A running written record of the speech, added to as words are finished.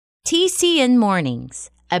TCN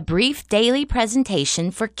Mornings, a brief daily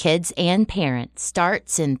presentation for kids and parents,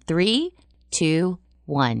 starts in 3, 2,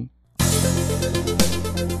 1. The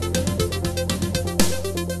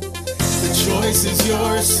choice is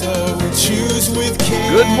yours, so choose with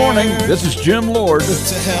care. Good morning, this is Jim Lord.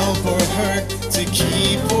 To help or hurt, to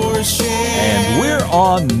keep or share. And we're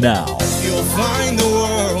on now. You'll find the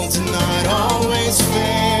world's not always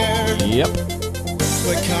fair. Yep.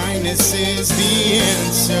 But kindness is the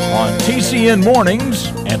answer. On TCN Mornings,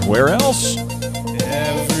 and where else?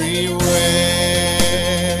 Everywhere.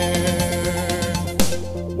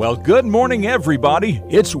 Well, good morning, everybody.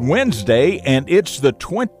 It's Wednesday, and it's the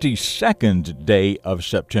 22nd day of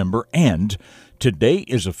September, and today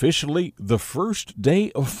is officially the first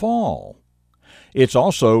day of fall. It's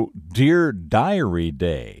also Dear Diary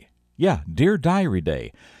Day. Yeah, Dear Diary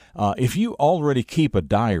Day. If you already keep a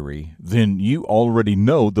diary, then you already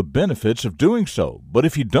know the benefits of doing so. But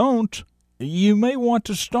if you don't, you may want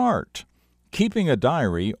to start. Keeping a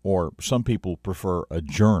diary, or some people prefer a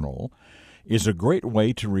journal, is a great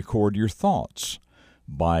way to record your thoughts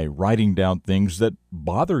by writing down things that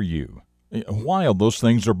bother you while those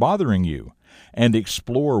things are bothering you, and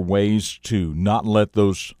explore ways to not let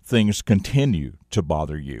those things continue to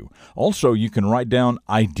bother you. Also, you can write down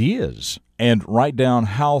ideas and write down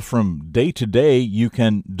how from day to day you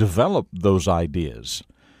can develop those ideas.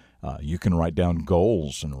 You can write down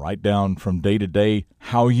goals and write down from day to day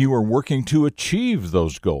how you are working to achieve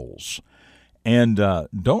those goals. And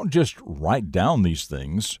don't just write down these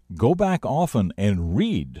things. Go back often and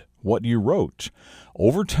read what you wrote.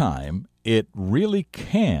 Over time, it really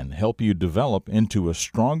can help you develop into a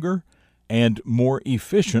stronger and more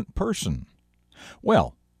efficient person.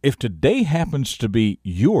 Well, if today happens to be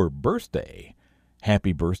your birthday,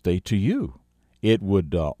 happy birthday to you. It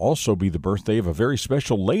would also be the birthday of a very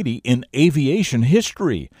special lady in aviation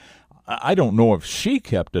history. I don't know if she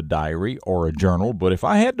kept a diary or a journal, but if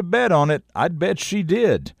I had to bet on it, I'd bet she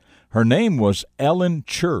did. Her name was Ellen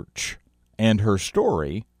Church, and her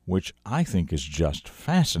story, which I think is just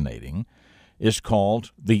fascinating, is called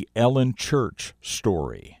The Ellen Church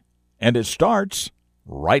Story. And it starts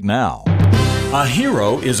right now. A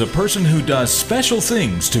hero is a person who does special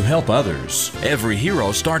things to help others. Every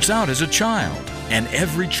hero starts out as a child, and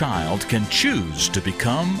every child can choose to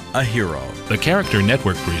become a hero. The Character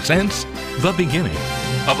Network presents The Beginning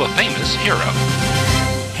of a Famous Hero.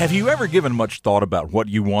 Have you ever given much thought about what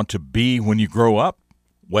you want to be when you grow up?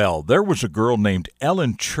 Well, there was a girl named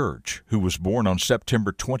Ellen Church who was born on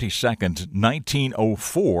September 22nd,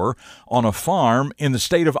 1904, on a farm in the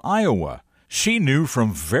state of Iowa. She knew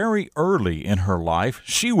from very early in her life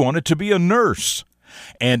she wanted to be a nurse,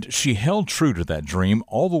 and she held true to that dream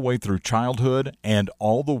all the way through childhood and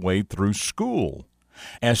all the way through school.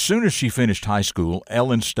 As soon as she finished high school,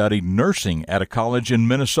 Ellen studied nursing at a college in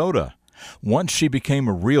Minnesota. Once she became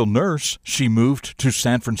a real nurse, she moved to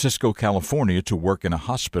San Francisco, California to work in a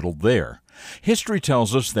hospital there. History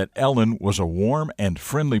tells us that Ellen was a warm and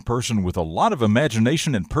friendly person with a lot of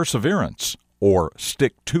imagination and perseverance, or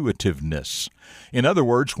stick-to-itiveness. In other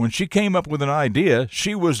words, when she came up with an idea,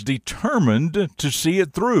 she was determined to see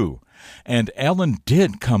it through. And Ellen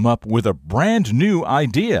did come up with a brand new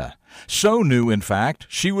idea. So new, in fact,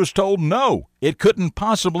 she was told no, it couldn't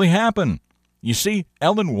possibly happen. You see,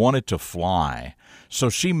 Ellen wanted to fly,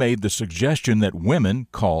 so she made the suggestion that women,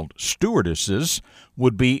 called stewardesses,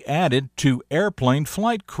 would be added to airplane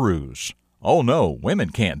flight crews. "Oh, no, women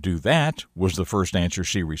can't do that," was the first answer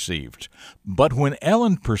she received. But when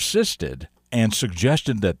Ellen persisted and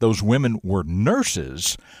suggested that those women were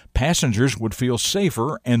nurses, passengers would feel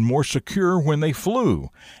safer and more secure when they flew.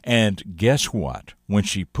 And guess what? When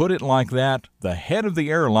she put it like that, the head of the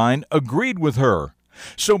airline agreed with her.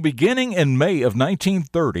 So beginning in May of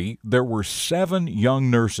 1930, there were 7 young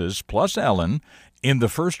nurses, plus Ellen, in the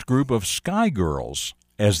first group of Sky Girls,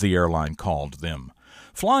 as the airline called them.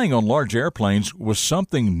 Flying on large airplanes was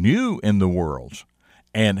something new in the world,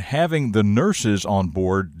 and having the nurses on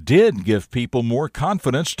board did give people more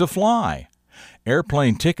confidence to fly.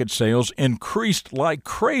 Airplane ticket sales increased like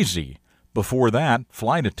crazy. Before that,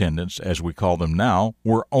 flight attendants, as we call them now,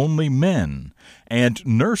 were only men, and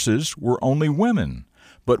nurses were only women.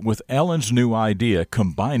 But with Ellen's new idea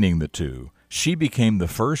combining the two, she became the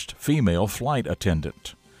first female flight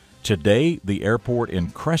attendant. Today, the airport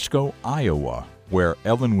in Cresco, Iowa, where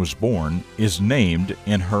Ellen was born, is named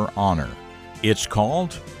in her honor. It's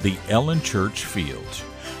called the Ellen Church Field.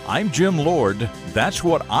 I'm Jim Lord. That's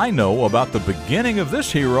what I know about the beginning of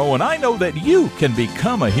this hero, and I know that you can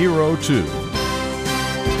become a hero too.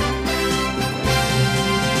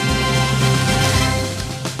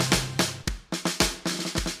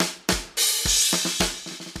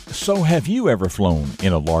 So have you ever flown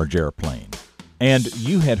in a large airplane? And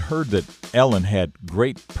you had heard that Ellen had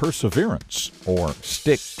great perseverance or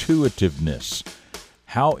stick-to-itiveness.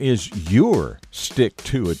 How is your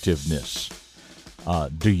stick-to-itiveness?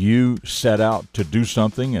 Do you set out to do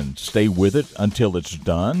something and stay with it until it's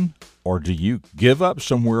done? Or do you give up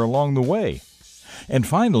somewhere along the way? And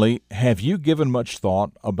finally, have you given much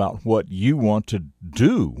thought about what you want to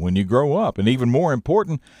do when you grow up? And even more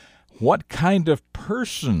important, what kind of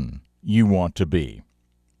person you want to be?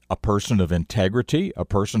 A person of integrity, a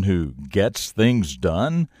person who gets things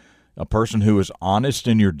done, a person who is honest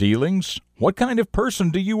in your dealings? What kind of person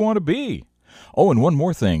do you want to be? Oh, and one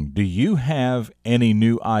more thing. Do you have any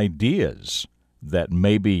new ideas that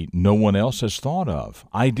maybe no one else has thought of?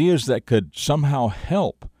 Ideas that could somehow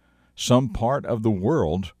help some part of the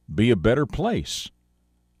world be a better place?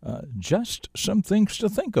 Just some things to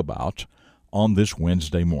think about on this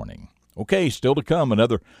Wednesday morning. Okay, still to come,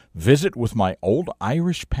 another visit with my old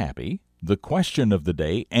Irish pappy, the question of the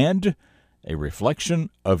day, and a reflection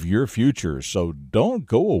of your future. So don't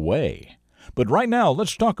go away. But right now,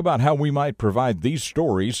 let's talk about how we might provide these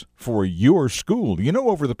stories for your school. You know,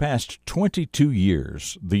 over the past 22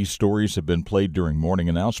 years, these stories have been played during morning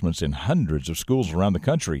announcements in hundreds of schools around the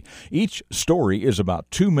country. Each story is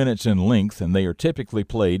about 2 minutes in length, and they are typically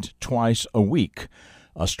played twice a week.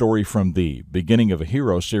 A story from the beginning of a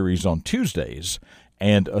hero series on Tuesdays,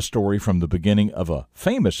 and a story from the beginning of a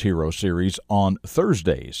famous hero series on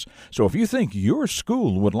Thursdays. So if you think your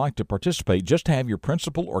school would like to participate, just have your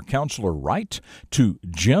principal or counselor write to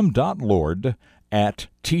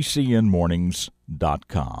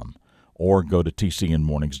jim.lord@tcnmornings.com or go to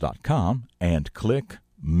tcnmornings.com and click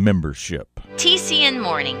Membership. TCN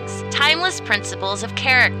Mornings, timeless principles of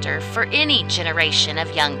character for any generation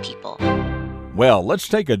of young people. Well, let's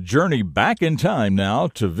take a journey back in time now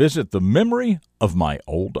to visit the memory of my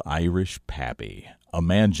old Irish pappy, a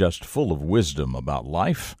man just full of wisdom about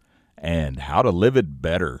life and how to live it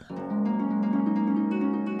better.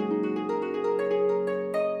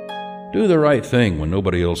 Do the right thing when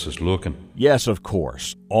nobody else is looking. Yes, of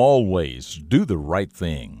course. Always do the right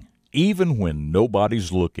thing, even when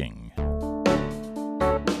nobody's looking.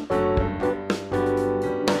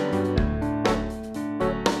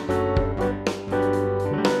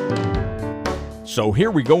 So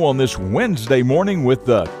here we go on this Wednesday morning with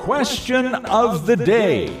the question of the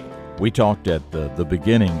day. We talked at the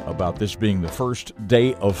beginning about this being the first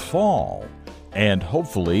day of fall. And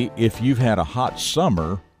hopefully, if you've had a hot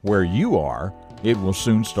summer where you are, it will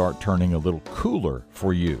soon start turning a little cooler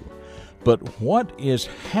for you. But what is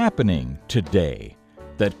happening today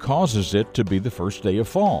that causes it to be the first day of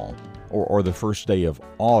fall? Or the first day of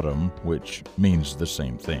autumn, which means the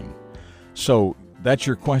same thing. So that's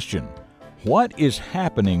your question. What is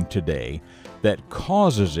happening today that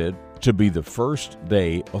causes it to be the first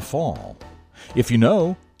day of fall? If you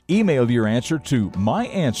know, email your answer to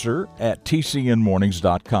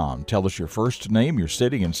myanswer@tcnmornings.com. Tell us your first name, your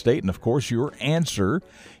city and state, and of course your answer.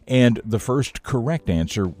 And the first correct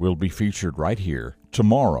answer will be featured right here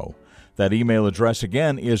tomorrow. That email address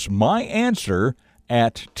again is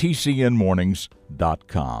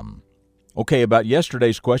myanswer@tcnmornings.com. Okay, about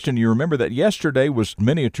yesterday's question, you remember that yesterday was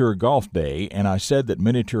Miniature Golf Day, and I said that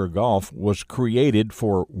miniature golf was created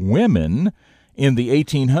for women in the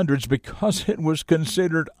 1800s because it was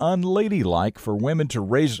considered unladylike for women to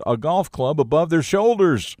raise a golf club above their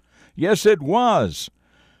shoulders. Yes, it was.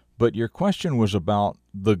 But your question was about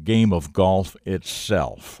the game of golf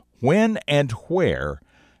itself. When and where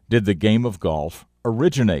did the game of golf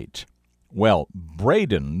originate? Well,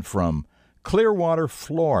 Braden from Clearwater,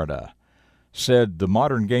 Florida, said the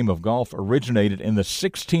modern game of golf originated in the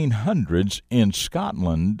 1600s in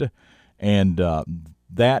Scotland, and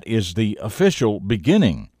that is the official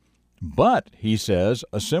beginning. But, he says,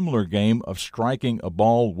 a similar game of striking a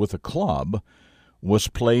ball with a club was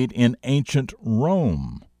played in ancient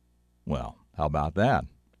Rome. Well, how about that?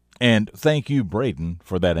 And thank you, Braden,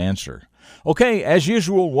 for that answer. Okay, as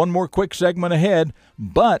usual, one more quick segment ahead,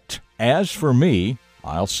 but as for me,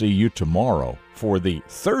 I'll see you tomorrow for the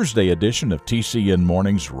Thursday edition of TCN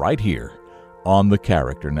Mornings right here on the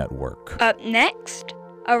Character Network. Up next,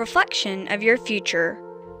 a reflection of your future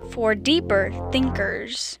for deeper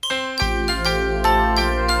thinkers.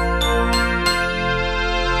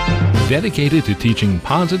 Dedicated to teaching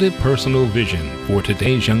positive personal vision for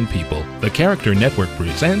today's young people, the Character Network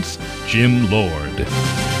presents Jim Lord.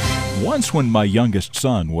 Once when my youngest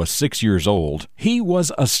son was 6 years old, he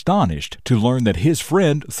was astonished to learn that his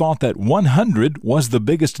friend thought that 100 was the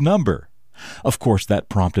biggest number. Of course, that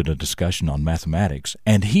prompted a discussion on mathematics,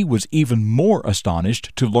 and he was even more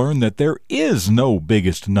astonished to learn that there is no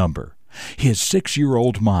biggest number. His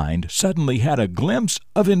 6-year-old mind suddenly had a glimpse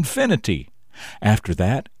of infinity. After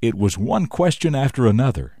that, it was one question after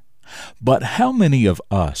another. But how many of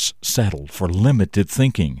us settle for limited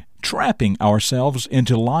thinking, trapping ourselves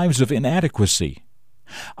into lives of inadequacy?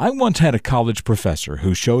 I once had a college professor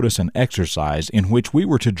who showed us an exercise in which we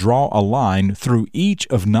were to draw a line through each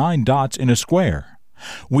of 9 dots in a square.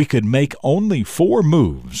 We could make only 4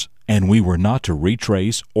 moves, and we were not to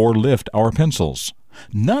retrace or lift our pencils.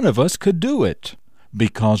 None of us could do it,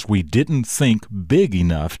 because we didn't think big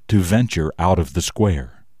enough to venture out of the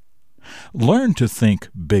square. Learn to think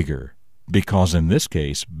bigger, because in this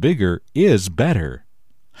case, bigger is better.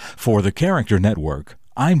 For the Character Network,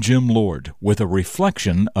 I'm Jim Lord with a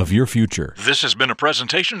reflection of your future. This has been a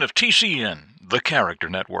presentation of TCN, the Character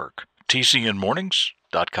Network.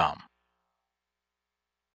 TCNmornings.com.